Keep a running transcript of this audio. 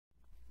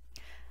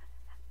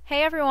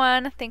Hey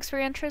everyone, thanks for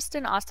your interest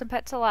in Austin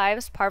Pets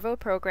Alive's Parvo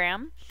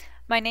program.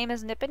 My name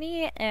is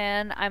Nippany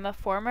and I'm a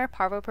former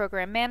Parvo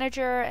program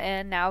manager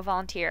and now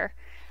volunteer.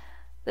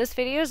 This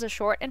video is a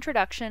short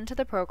introduction to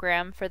the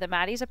program for the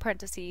Maddie's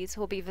apprentices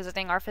who will be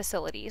visiting our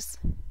facilities.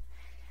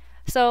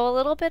 So a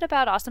little bit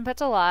about Austin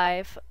Pets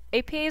Alive.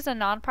 APA is a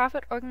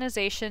nonprofit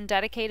organization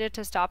dedicated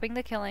to stopping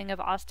the killing of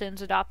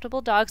Austin's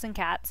adoptable dogs and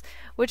cats,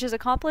 which is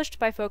accomplished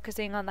by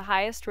focusing on the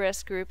highest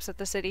risk groups at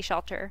the city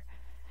shelter.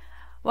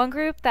 One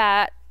group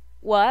that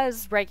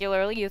was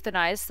regularly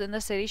euthanized in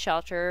the city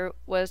shelter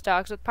was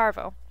dogs with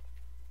parvo.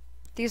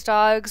 These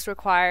dogs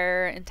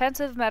require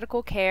intensive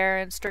medical care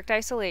and strict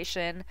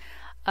isolation,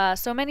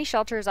 so many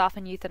shelters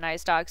often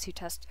euthanize dogs who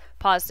test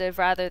positive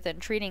rather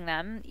than treating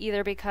them,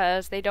 either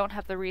because they don't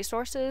have the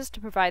resources to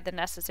provide the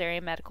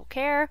necessary medical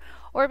care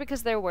or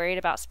because they're worried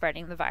about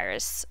spreading the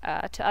virus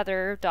to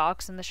other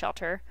dogs in the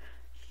shelter.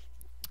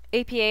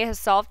 APA has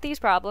solved these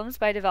problems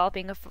by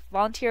developing a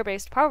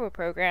volunteer-based Parvo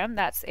program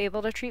that's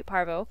able to treat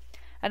parvo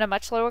at a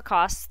much lower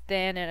cost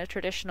than in a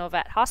traditional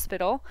vet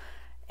hospital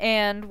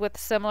and with a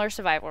similar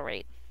survival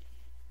rate.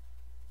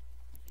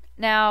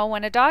 Now,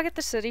 when a dog at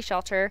the city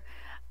shelter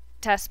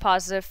tests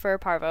positive for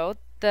parvo,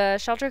 the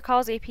shelter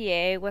calls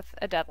APA with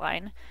a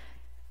deadline.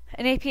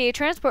 An APA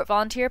transport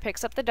volunteer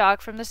picks up the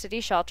dog from the city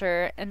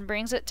shelter and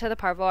brings it to the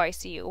Parvo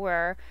ICU,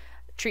 where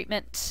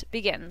treatment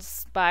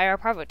begins by our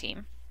Parvo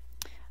team.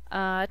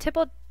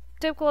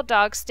 Typical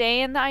dog stay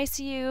in the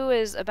ICU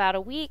is about a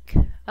week,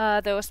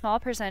 though a small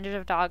percentage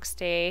of dogs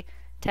stay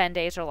 10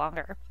 days or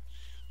longer.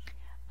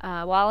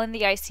 While in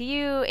the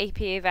ICU,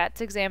 APA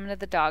vets examine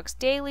the dogs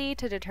daily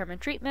to determine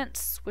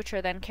treatments, which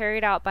are then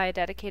carried out by a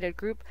dedicated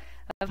group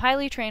of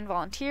highly trained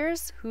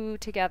volunteers who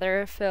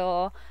together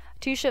fill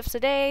 2 shifts a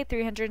day,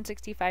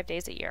 365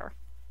 days a year.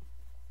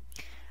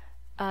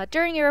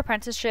 During your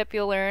apprenticeship,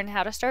 you'll learn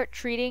how to start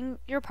treating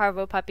your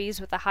parvo puppies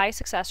with a high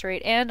success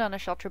rate and on a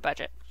shelter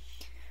budget.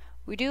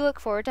 We do look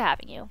forward to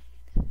having you.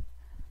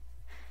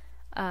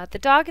 The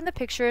dog in the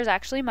picture is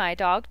actually my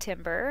dog,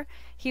 Timber.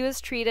 He was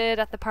treated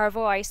at the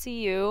Parvo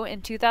ICU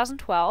in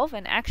 2012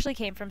 and actually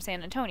came from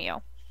San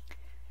Antonio.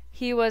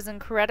 He was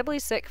incredibly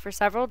sick for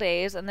several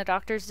days and the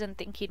doctors didn't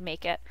think he'd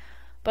make it.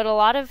 But a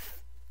lot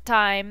of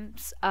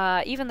times,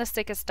 even the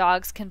sickest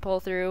dogs can pull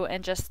through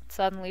and just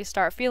suddenly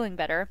start feeling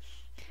better.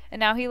 And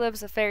now he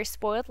lives a very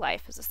spoiled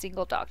life as a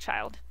single dog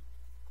child.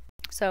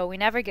 So we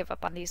never give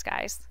up on these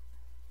guys.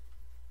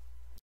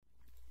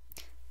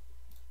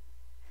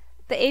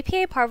 The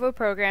APA Parvo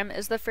program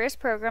is the first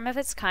program of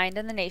its kind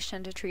in the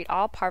nation to treat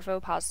all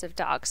parvo-positive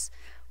dogs.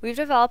 We've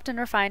developed and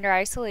refined our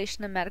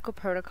isolation and medical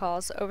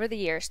protocols over the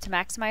years to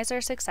maximize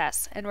our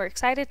success, and we're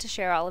excited to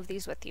share all of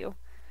these with you.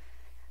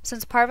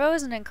 Since parvo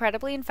is an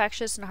incredibly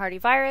infectious and hardy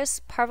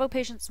virus, parvo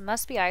patients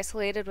must be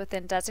isolated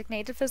within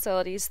designated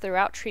facilities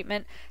throughout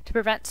treatment to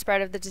prevent spread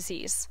of the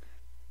disease.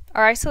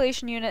 Our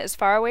isolation unit is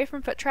far away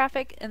from foot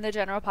traffic and the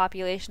general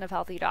population of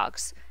healthy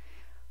dogs.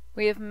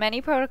 We have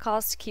many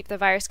protocols to keep the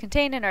virus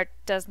contained in our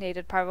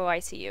designated Parvo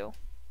ICU.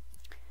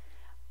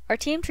 Our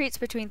team treats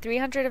between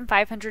 300 and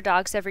 500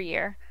 dogs every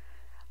year.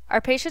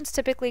 Our patients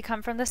typically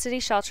come from the city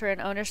shelter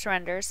and owner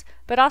surrenders,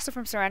 but also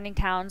from surrounding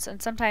towns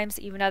and sometimes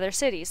even other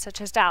cities,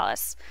 such as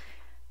Dallas.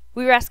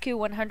 We rescue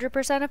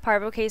 100% of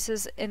Parvo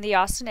cases in the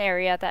Austin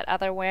area that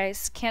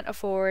otherwise can't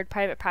afford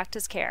private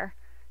practice care.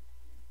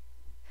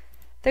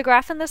 The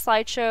graph in the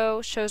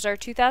slideshow shows our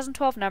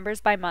 2012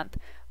 numbers by month,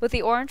 with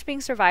the orange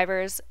being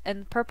survivors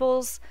and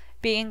purples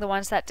being the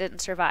ones that didn't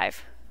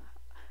survive.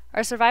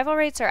 Our survival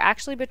rates are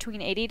actually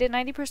between 80 to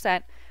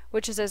 90%,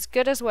 which is as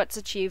good as what's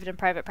achieved in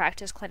private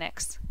practice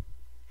clinics.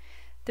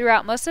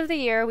 Throughout most of the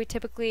year, we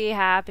typically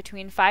have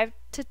between 5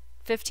 to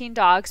 15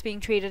 dogs being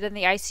treated in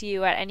the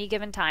ICU at any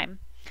given time.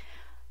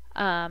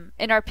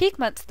 In our peak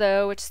months,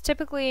 though, which is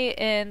typically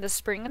in the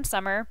spring and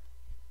summer,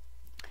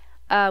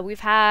 we've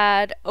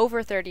had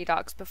over 30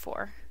 dogs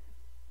before.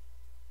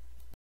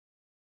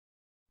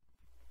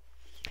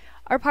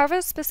 Our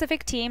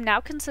Parvo-specific team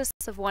now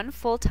consists of 1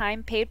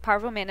 full-time paid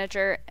Parvo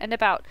manager and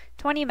about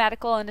 20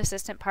 medical and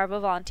assistant Parvo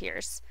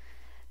volunteers.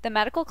 The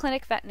medical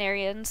clinic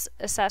veterinarians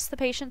assess the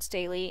patients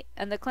daily,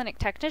 and the clinic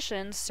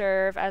technicians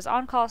serve as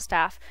on-call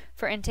staff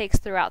for intakes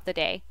throughout the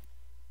day.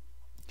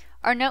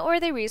 Our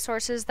noteworthy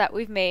resources that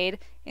we've made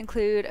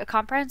include a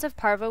comprehensive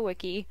Parvo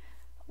wiki,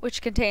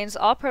 which contains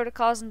all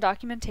protocols and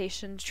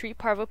documentation to treat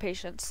parvo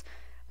patients,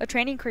 a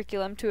training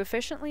curriculum to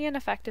efficiently and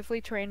effectively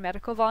train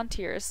medical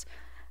volunteers,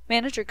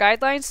 manager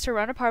guidelines to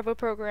run a parvo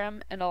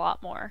program, and a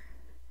lot more.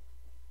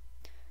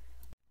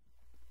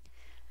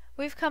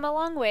 We've come a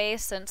long way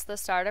since the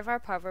start of our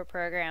Parvo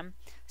program,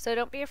 so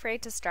don't be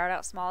afraid to start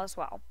out small as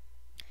well.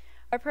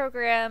 Our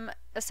program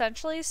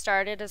essentially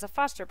started as a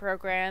foster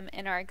program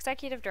in our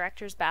executive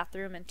director's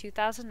bathroom in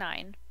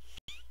 2009.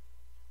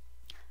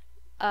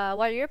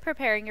 While you're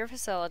preparing your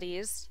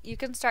facilities, you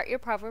can start your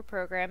Parvo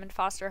program in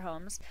foster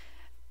homes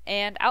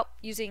and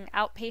using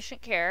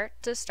outpatient care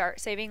to start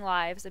saving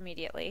lives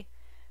immediately.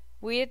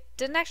 We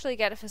didn't actually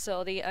get a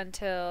facility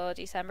until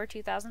December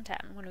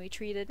 2010 when we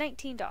treated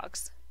 19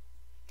 dogs.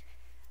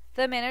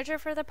 The manager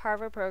for the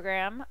Parvo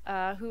program,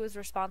 who was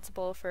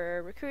responsible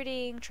for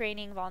recruiting,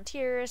 training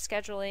volunteers,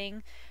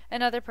 scheduling,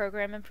 and other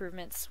program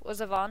improvements, was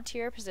a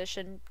volunteer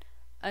position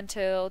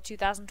until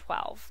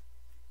 2012,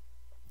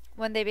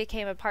 when they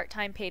became a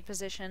part-time paid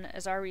position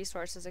as our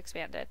resources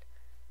expanded.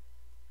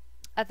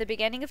 At the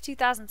beginning of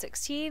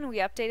 2016, we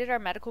updated our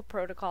medical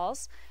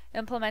protocols,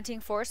 implementing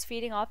force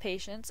feeding all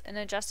patients, and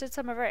adjusted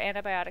some of our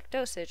antibiotic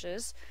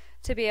dosages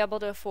to be able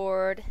to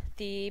afford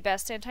the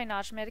best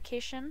anti-nausea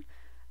medication,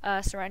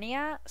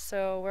 Serenia,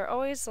 so we're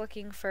always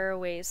looking for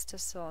ways to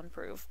still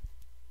improve.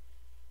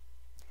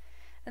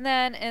 And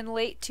then in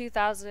late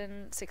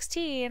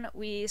 2016,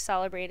 we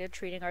celebrated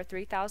treating our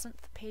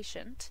 3,000th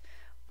patient,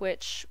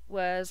 which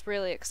was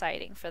really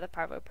exciting for the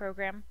Parvo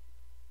program.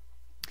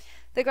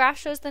 The graph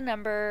shows the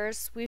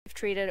numbers we've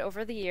treated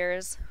over the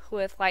years,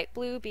 with light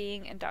blue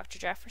being in Dr.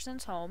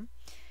 Jefferson's home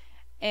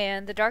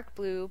and the dark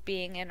blue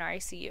being in our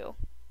ICU.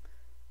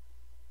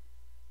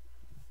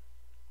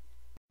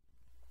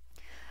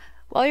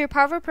 While your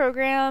Parvo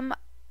program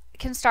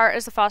can start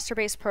as a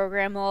foster-based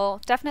program,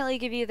 we'll definitely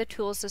give you the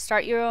tools to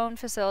start your own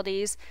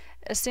facilities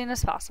as soon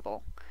as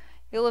possible.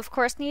 You'll of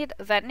course need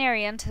a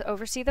veterinarian to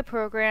oversee the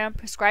program,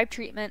 prescribe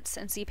treatments,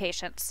 and see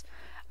patients.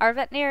 Our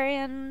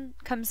veterinarian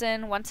comes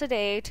in once a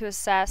day to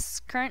assess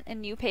current and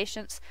new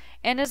patients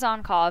and is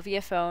on call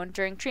via phone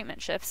during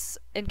treatment shifts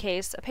in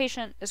case a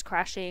patient is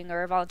crashing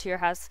or a volunteer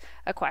has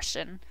a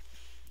question.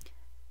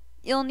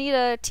 You'll need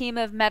a team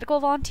of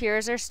medical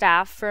volunteers or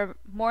staff for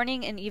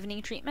morning and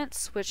evening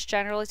treatments, which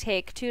generally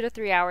take 2 to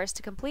 3 hours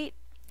to complete.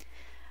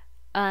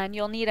 And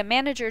you'll need a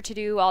manager to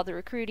do all the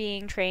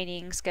recruiting,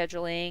 training,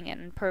 scheduling,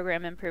 and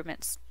program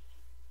improvements.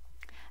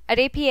 At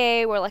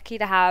APA, we're lucky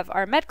to have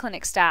our med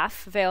clinic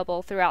staff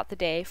available throughout the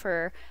day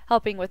for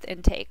helping with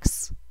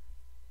intakes.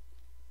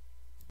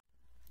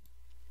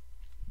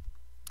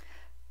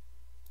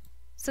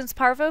 Since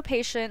Parvo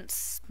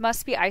patients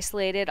must be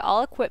isolated,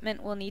 all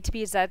equipment will need to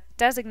be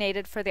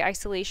designated for the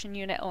isolation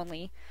unit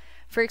only.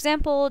 For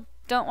example,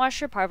 don't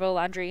wash your Parvo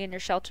laundry in your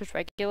shelter's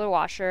regular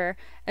washer,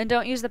 and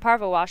don't use the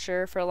Parvo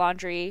washer for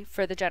laundry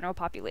for the general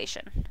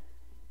population.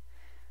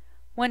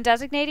 When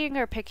designating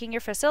or picking your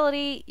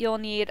facility, you'll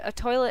need a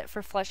toilet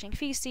for flushing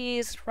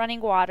feces,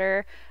 running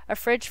water, a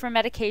fridge for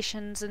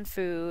medications and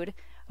food,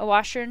 a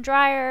washer and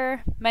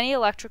dryer, many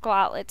electrical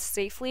outlets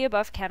safely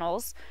above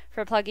kennels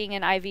for plugging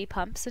in IV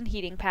pumps and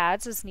heating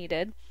pads as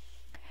needed,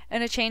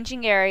 and a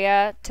changing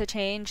area to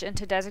change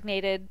into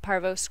designated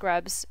Parvo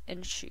scrubs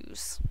and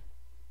shoes.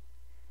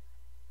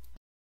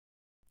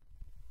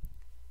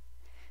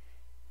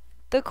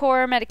 The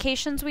core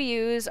medications we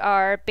use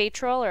are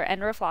Baytril or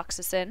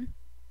enrofloxacin,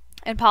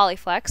 and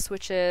Polyflex,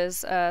 which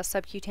is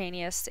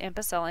subcutaneous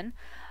ampicillin,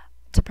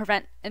 to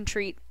prevent and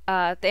treat.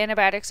 The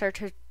antibiotics are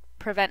to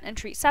prevent and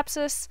treat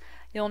sepsis.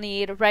 You'll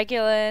need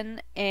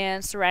Regulin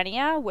and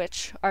Serenia,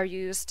 which are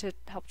used to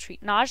help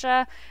treat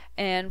nausea,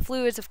 and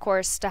fluids, of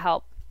course, to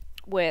help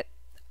with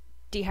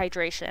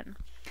dehydration.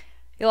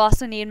 You'll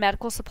also need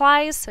medical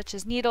supplies such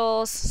as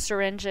needles,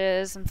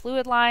 syringes, and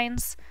fluid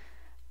lines.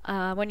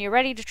 When you're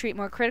ready to treat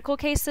more critical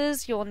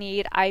cases, you'll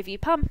need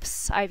IV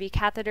pumps, IV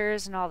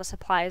catheters, and all the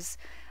supplies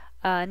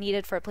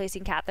needed for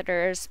placing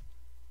catheters.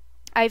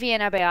 IV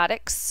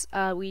antibiotics,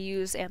 we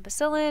use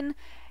ampicillin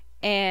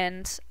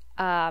and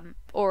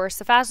or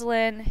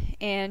cefazolin,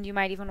 and you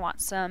might even want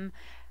some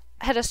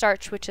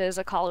hetastarch, which is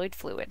a colloid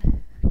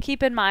fluid.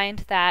 Keep in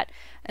mind that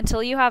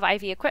until you have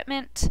IV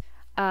equipment,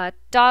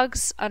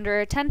 dogs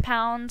under 10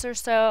 pounds or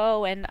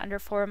so and under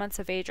 4 months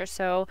of age or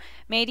so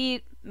may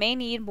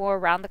need more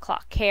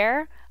round-the-clock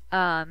care,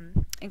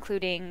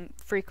 including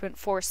frequent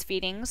force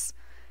feedings.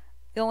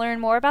 You'll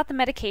learn more about the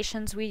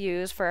medications we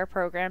use for our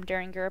program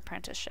during your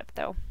apprenticeship,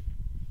 though.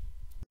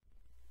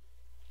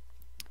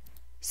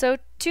 So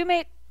two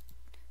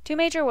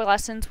major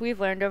lessons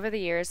we've learned over the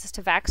years is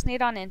to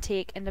vaccinate on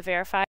intake and to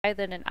verify that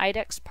an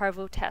IDEXX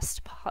Parvo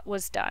test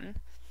was done.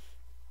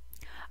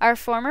 Our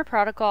former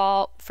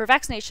protocol for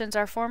vaccinations,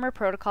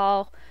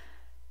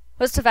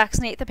 was to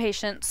vaccinate the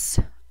patients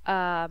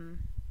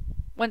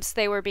once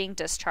they were being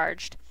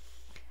discharged.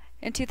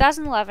 In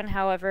 2011,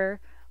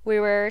 however, we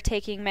were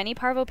taking many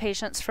Parvo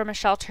patients from a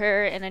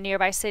shelter in a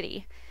nearby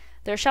city.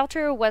 Their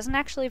shelter wasn't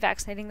actually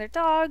vaccinating their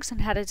dogs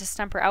and had a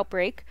distemper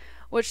outbreak,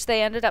 which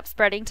they ended up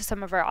spreading to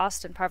some of our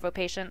Austin Parvo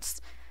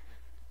patients.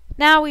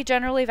 Now we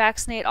generally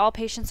vaccinate all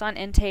patients on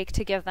intake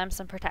to give them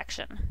some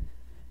protection.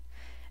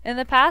 In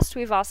the past,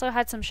 we've also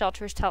had some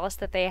shelters tell us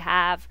that they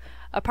have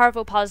a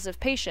Parvo-positive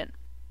patient,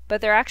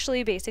 but they're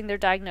actually basing their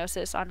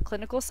diagnosis on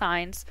clinical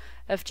signs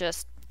of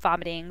just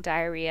vomiting,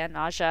 diarrhea,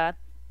 nausea,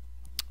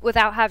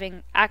 without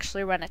having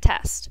actually run a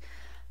test.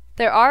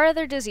 There are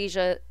other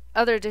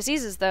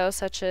diseases though,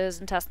 such as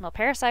intestinal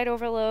parasite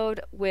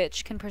overload,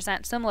 which can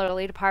present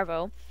similarly to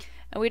Parvo,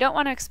 and we don't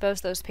want to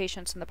expose those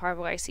patients in the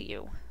Parvo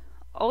ICU.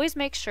 Always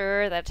make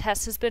sure that a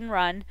test has been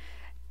run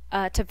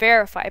to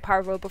verify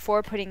Parvo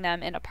before putting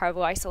them in a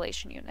Parvo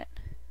isolation unit.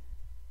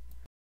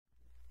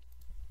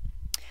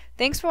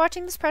 Thanks for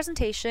watching this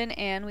presentation,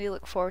 and we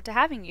look forward to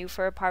having you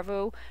for a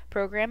Parvo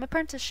program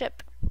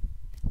apprenticeship.